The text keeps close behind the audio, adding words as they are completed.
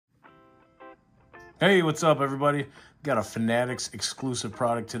Hey, what's up, everybody? Got a Fanatics exclusive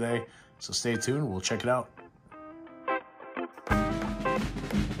product today, so stay tuned. We'll check it out.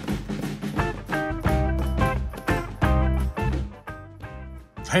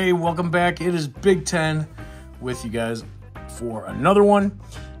 Hey, welcome back. It is Bigten with you guys for another one.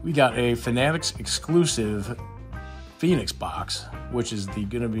 We got a Fanatics exclusive Phoenix box, which is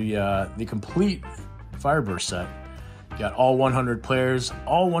going to be the complete Fireburst set. Got all 100 players,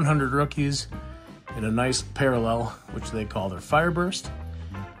 all 100 rookies, in a nice parallel, which they call their Fireburst.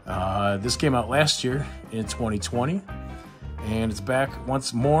 This came out last year in 2020, and it's back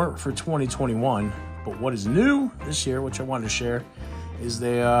once more for 2021. But what is new this year, which I wanted to share, is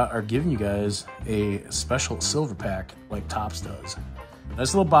they are giving you guys a special silver pack like Topps does.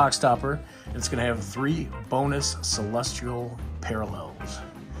 Nice little box topper. It's going to have 3 bonus celestial parallels.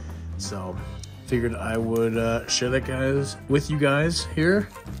 So figured I would share that with you guys here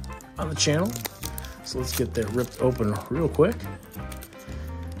on the channel. So let's get that ripped open real quick.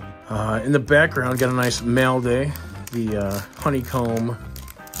 In the background, got a nice mail day. The honeycomb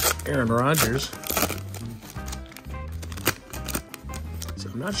Aaron Rodgers. So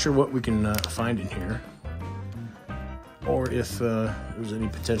I'm not sure what we can find in here, or if there's any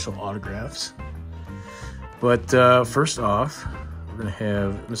potential autographs. But first off, we're going to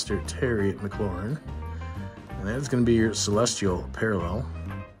have Mr. Terry McLaurin. And that's going to be your celestial parallel.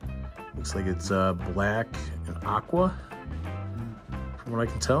 Looks like it's black and aqua, from what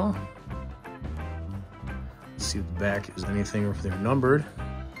I can tell. Let's see if the back is anything, or if they're numbered.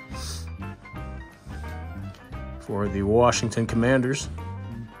 For the Washington Commanders.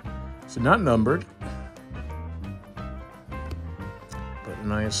 So not numbered, but a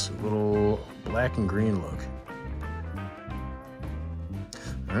nice little black and green look.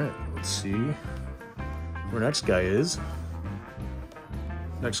 All right, let's see where our next guy is.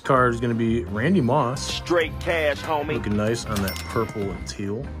 Next card is going to be Randy Moss. Straight cash, homie. Looking nice on that purple and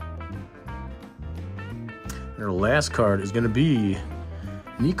teal. And our last card is going to be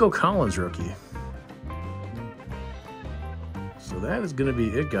Nico Collins rookie. So that is going to be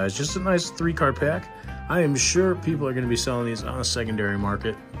it, guys. Just a nice 3-card pack. I am sure people are going to be selling these on a secondary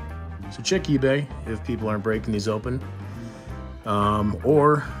market. So check eBay if people aren't breaking these open.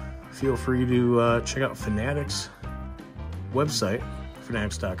 Or feel free to check out Fanatics website,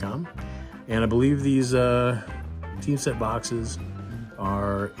 fanatics.com. And I believe these team set boxes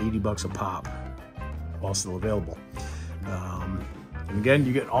are $80 a pop, while still available. And again,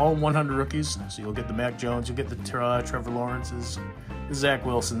 you get all 100 rookies, so you'll get the Mac Jones, you'll get the Trevor Lawrences, the Zach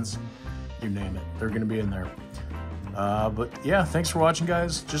Wilsons, you name it. They're going to be in there. But yeah, thanks for watching,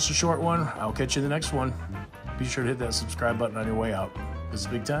 guys. Just a short one. I'll catch you in the next one. Be sure to hit that subscribe button on your way out. This is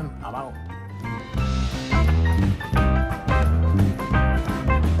Bigten. I'm out.